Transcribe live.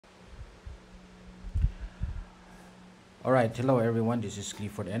Alright, hello everyone, this is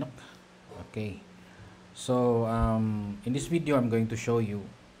Clifford Enoch. Okay, so in this video I'm going to show you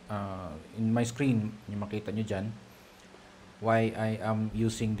in my screen, yung makita nyo dyan, why I am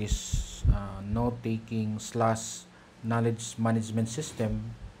using this note-taking slash knowledge management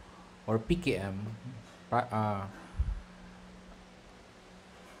system or PKM, pa, uh,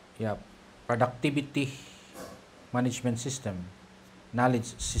 yeah, productivity management system,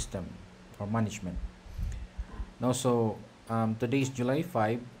 knowledge system or management. Now, so today is July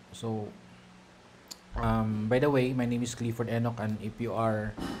 5. So, by the way, my name is Clifford Enoch, and if you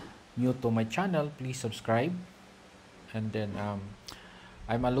are new to my channel, please subscribe. And then,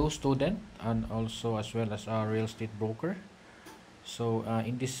 I'm a law student and also as well as a real estate broker. So,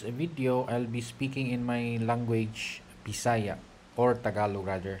 in this video, I'll be speaking in my language, Bisaya or Tagalog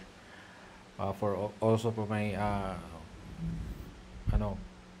rather, also for my ano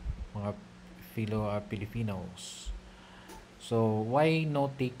mga fellow Filipinos. So why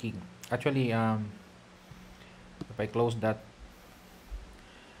note taking? Actually, if I close that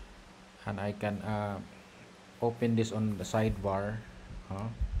and I can open this on the sidebar,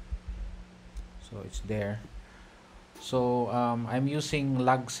 so it's there. So I'm using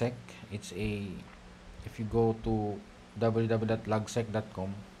Logseq. It's a, if you go to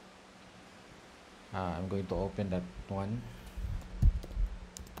www.logseq.com, I'm going to open that one.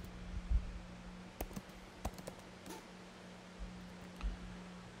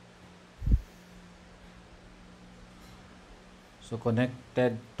 So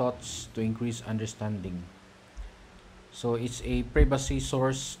connected thoughts to increase understanding. So it's a privacy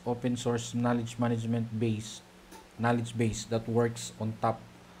source, open source knowledge base that works on top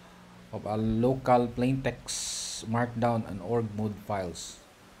of a local plain text, markdown, and org mode files.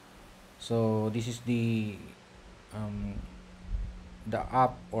 So this is the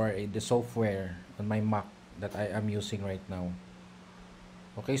app or the software on my Mac that I am using right now.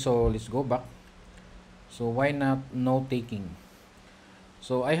 Okay, so let's go back. So why not note taking?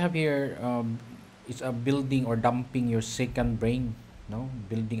 So I have here, it's a building or dumping your second brain, no?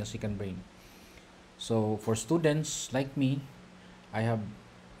 Building a second brain. So for students like me, I have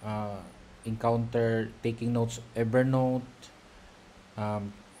encountered taking notes, Evernote,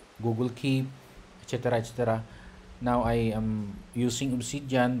 um, Google Keep, etc., etc. Now I am using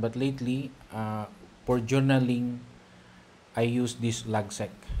Obsidian, but lately, for journaling, I use this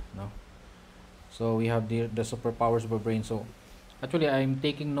Logseq, no? So we have the superpowers of our brain. So actually, I'm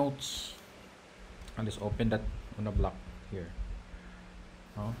taking notes. I'll just open that on a block here.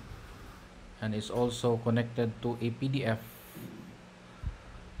 And it's also connected to a PDF.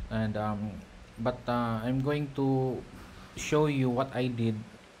 And but I'm going to show you what I did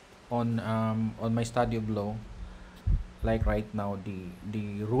on my study of law. Like right now,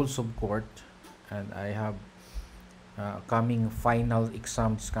 the rules of court, and I have coming final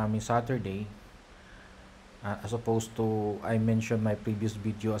exams coming Saturday. As opposed to, I mentioned my previous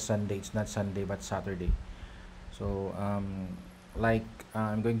video Sunday, it's not Sunday but Saturday. So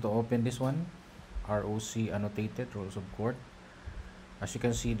I'm going to open this one, ROC annotated rules of court. As you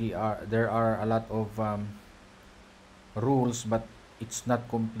can see, there are a lot of rules, but it's not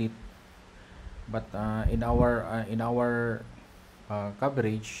complete. But in our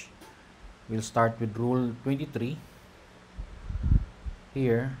coverage, we'll start with rule 23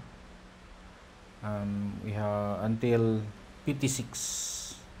 here. We have until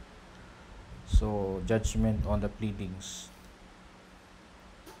 56. So judgment on the pleadings.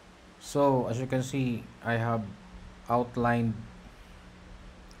 So as you can see, I have outlined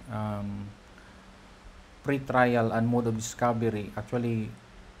pre-trial and mode of discovery. Actually,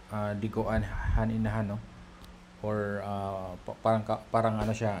 di go hand in hand, no? Or parang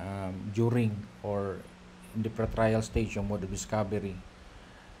ano siya, during or in the pre-trial stage yung mode of discovery.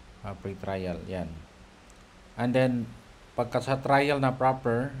 Pre-trial, yan. And then pagka sa trial na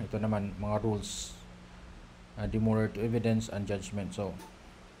proper, ito naman mga rules, demurrer to evidence and judgment. So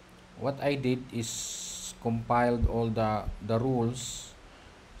what I did is compiled all the rules.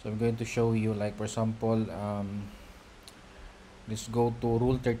 So I'm going to show you, like for example, let's go to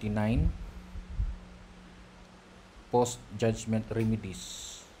rule 39, post judgment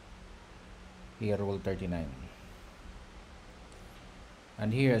remedies. Here, rule 39. And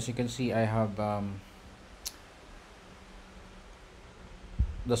here, as you can see, I have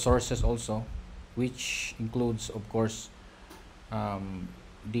the sources also, which includes, of course,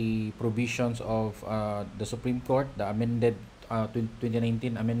 the provisions of the Supreme Court, the amended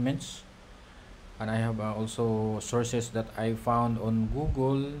 2019 amendments. And I have also sources that I found on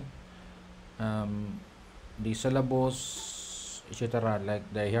Google, the syllabus, etc., like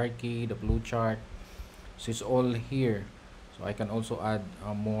the hierarchy, the flowchart. So it's all here. So I can also add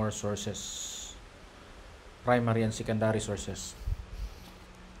more sources, primary and secondary sources.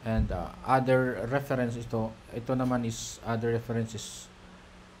 And other reference, ito naman is other references,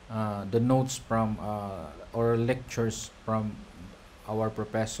 the notes from or lectures from our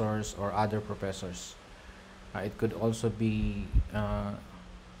professors or other professors. It could also be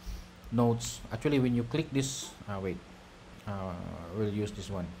notes. Actually, when you click this, wait, we'll use this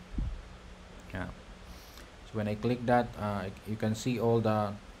one. Yeah. So when I click that, you can see all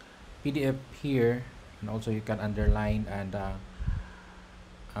the PDF here, and also you can underline and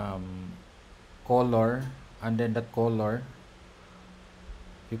color, and then that color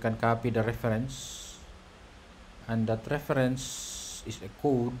you can copy the reference, and that reference is a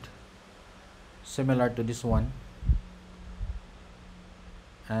code similar to this one,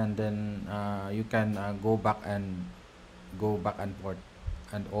 and then you can go back and forth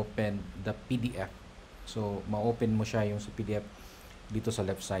and open the PDF. So ma-open mo siya yung sa PDF dito sa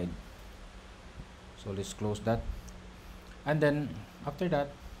left side. So let's close that, and then after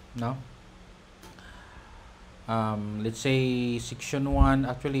that, now let's say section 1.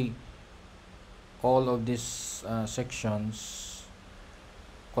 Actually, all of these sections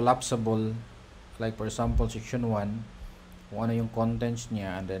collapsible, like for example section 1, kung ano yung contents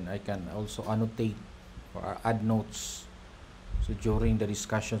niya, and then I can also annotate or add notes. So during the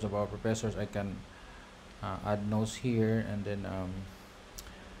discussions of our professors, I can add notes here, and then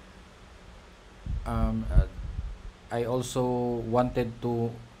I also wanted to,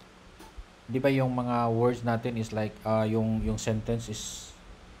 di ba yung mga words natin is like yung sentence is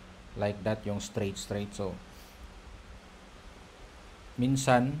like that, yung straight. So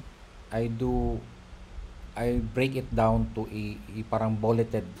minsan I break it down to a parang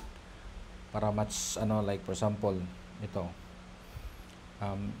bulleted para much like for example ito,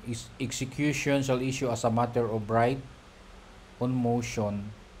 is execution shall issue as a matter of right on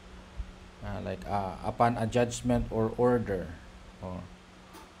motion, like upon a judgment or order, or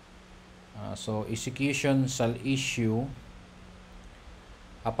so execution shall issue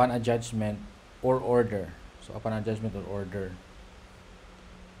upon a judgment or order. So upon a judgment or order,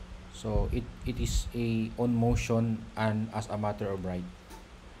 so it is a on motion and as a matter of right.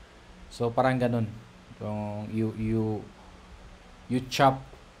 So parang ganun, so you chop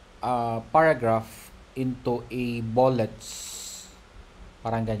a paragraph into a bullets,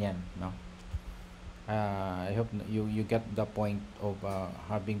 parang ganyan, no? I hope you get the point of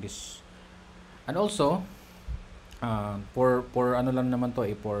having this. And also for ano lang naman to,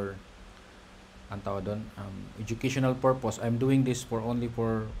 for ang tawag doon, educational purpose. I'm doing this for only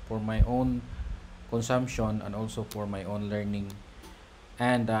for my own consumption and also for my own learning,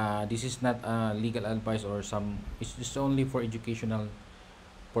 and this is not legal advice or it's just only for educational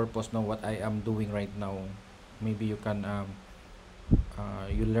purpose. Now what I am doing right now, maybe you can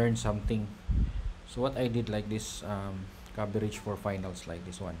you learn something. So what I did like this, coverage for finals like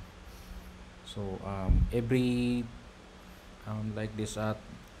this one. So every like this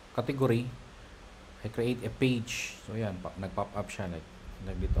category, I create a page. So yan, nag-pop up siya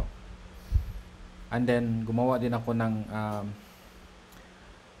like dito. And then gumawa din ako ng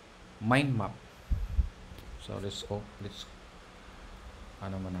mind map. So let's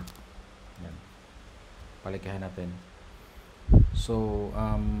ano man na. Yan. Palikahan natin. So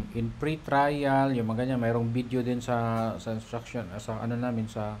in pre-trial, yung mga ganyan, mayroong video din sa instruction, sa ano namin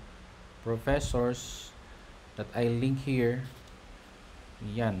sa professors that I link here.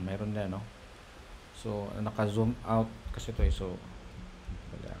 Yan, mayroon na, no? So naka-zoom out kasi ito eh. So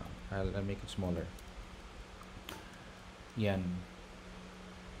I'll make it smaller. Yan.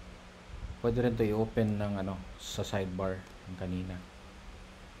 Pwede rin ito i-open ng sa sidebar ng kanina.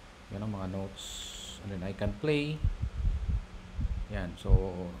 Yan ang mga notes. And then I can play. Yan. So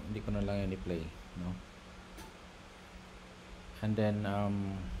hindi ko na lang yan i-play, no? And then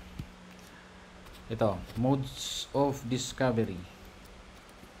ito, modes of discovery.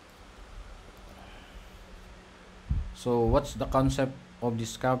 So what's the concept of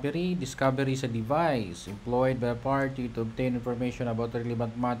discovery? Discovery is a device employed by a party to obtain information about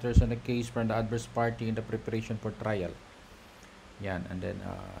relevant matters in the case from the adverse party in the preparation for trial. Yan. And then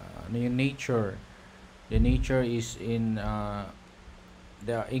ano yung nature? The nature is in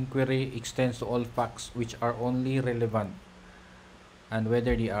the inquiry extends to all facts which are only relevant, and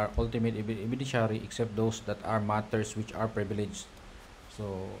whether they are ultimate evidentiary, except those that are matters which are privileged.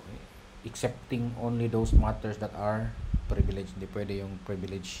 So accepting only those matters that are privileged. Hindi pwede yung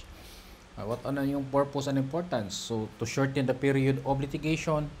privilege. What ano yung purpose and importance? So to shorten the period of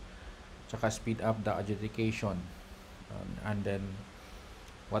litigation, tsaka speed up the adjudication. And then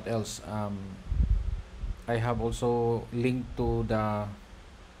what else? I have also linked to the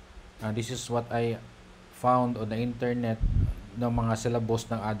this is what I found on the internet ng mga syllabus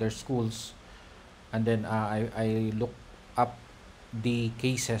ng other schools, and then I look up the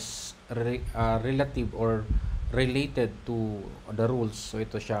cases relative or related to the rules. So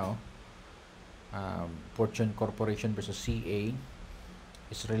ito siya, Fortune Corporation versus CA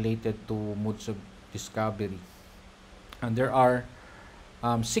is related to modes of discovery, and there are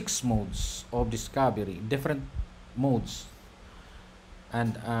 6 modes of discovery, different modes,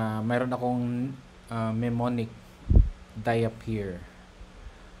 and mayroon akong mnemonic die up here,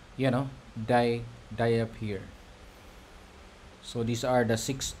 die up here. So these are the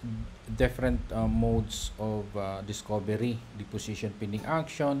 6 different modes of discovery: deposition, pending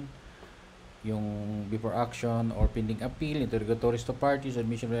action, yung before action or pending appeal, interrogatories to parties,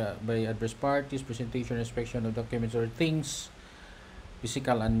 admission by adverse parties, presentation, inspection of documents or things,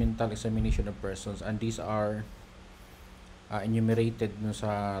 physical and mental examination of persons. And these are enumerated no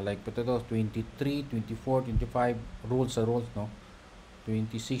sa like ito 23, 24, 25 rules, no,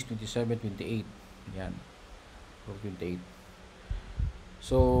 26, 27, 28. Yan, rule 28.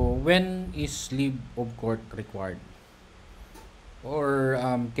 So when is leave of court required, or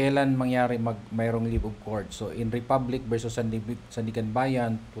kailan mangyari mayroong leave of court? So in Republic versus Sandigan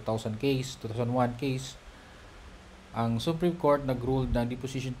Bayan 2001 case, ang Supreme Court nag-rule na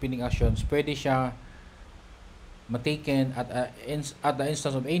deposition pending actions pwede siya mataken at the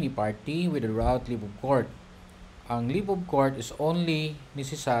instance of any party with or without leave of court. Ang leave of court is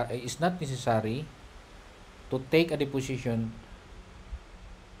not necessary to take a deposition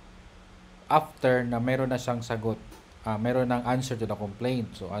after na mayroon na siyang sagot, mayroon ng answer to the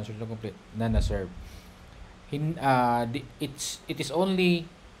complaint. So answer to the complaint na na-serve. It is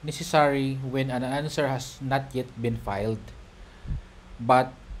only necessary when an answer has not yet been filed,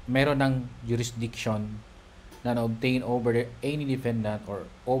 but mayroon ng jurisdiction na na-obtain over any defendant or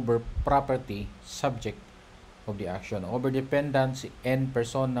over property subject of the action, over dependents and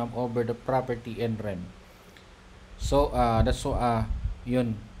personam, over the property and rem. So that's so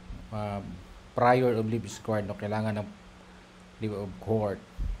yun, prior of leave is required, no, kailangan ng leave of court.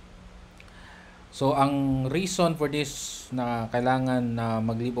 So ang reason for this na kailangan na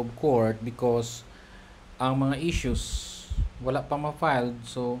mag-leave of court, because ang mga issues wala pa ma-filed,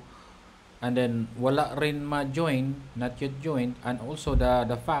 so and then wala rin ma-join, not yet joined, and also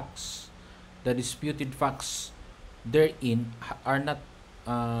the facts, the disputed facts therein are not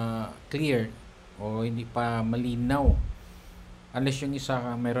clear o hindi pa malinaw, unless yung isa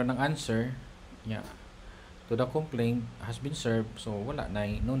mayroon ng answer to the complaint has been served. So wala na,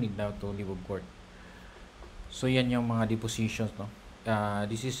 no need now to leave of court. So yan yung mga depositions, no.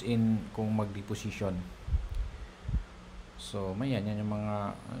 This is in kung mag-deposition. So yan yung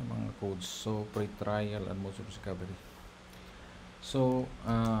mga codes. So pre-trial and modes of discovery. So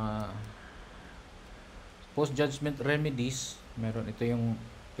post-judgment remedies, meron ito yung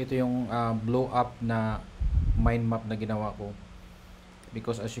blow up na mind map na ginawa ko,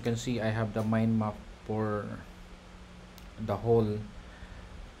 because as you can see I have the mind map for the whole.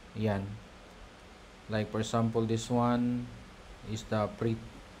 Yan, like for example this one is the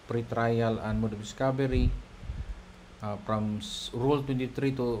pre-trial and mode of discovery, from rule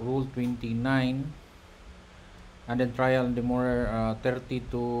 23 to rule 29, and then trial and demurrer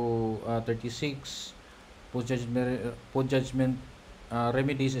 30 to 36. Post-judgment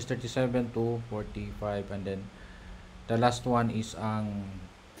remedies is 37 to 45, and then the last one is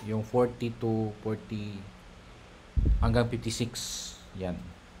yung 40 to 40 hanggang 56. Yan,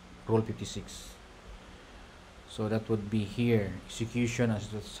 rule 56. So that would be here, execution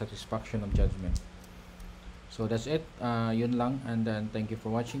as the satisfaction of judgment. So that's it, yun lang, and then thank you for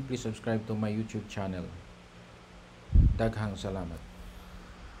watching. Please subscribe to my YouTube channel. Daghang salamat.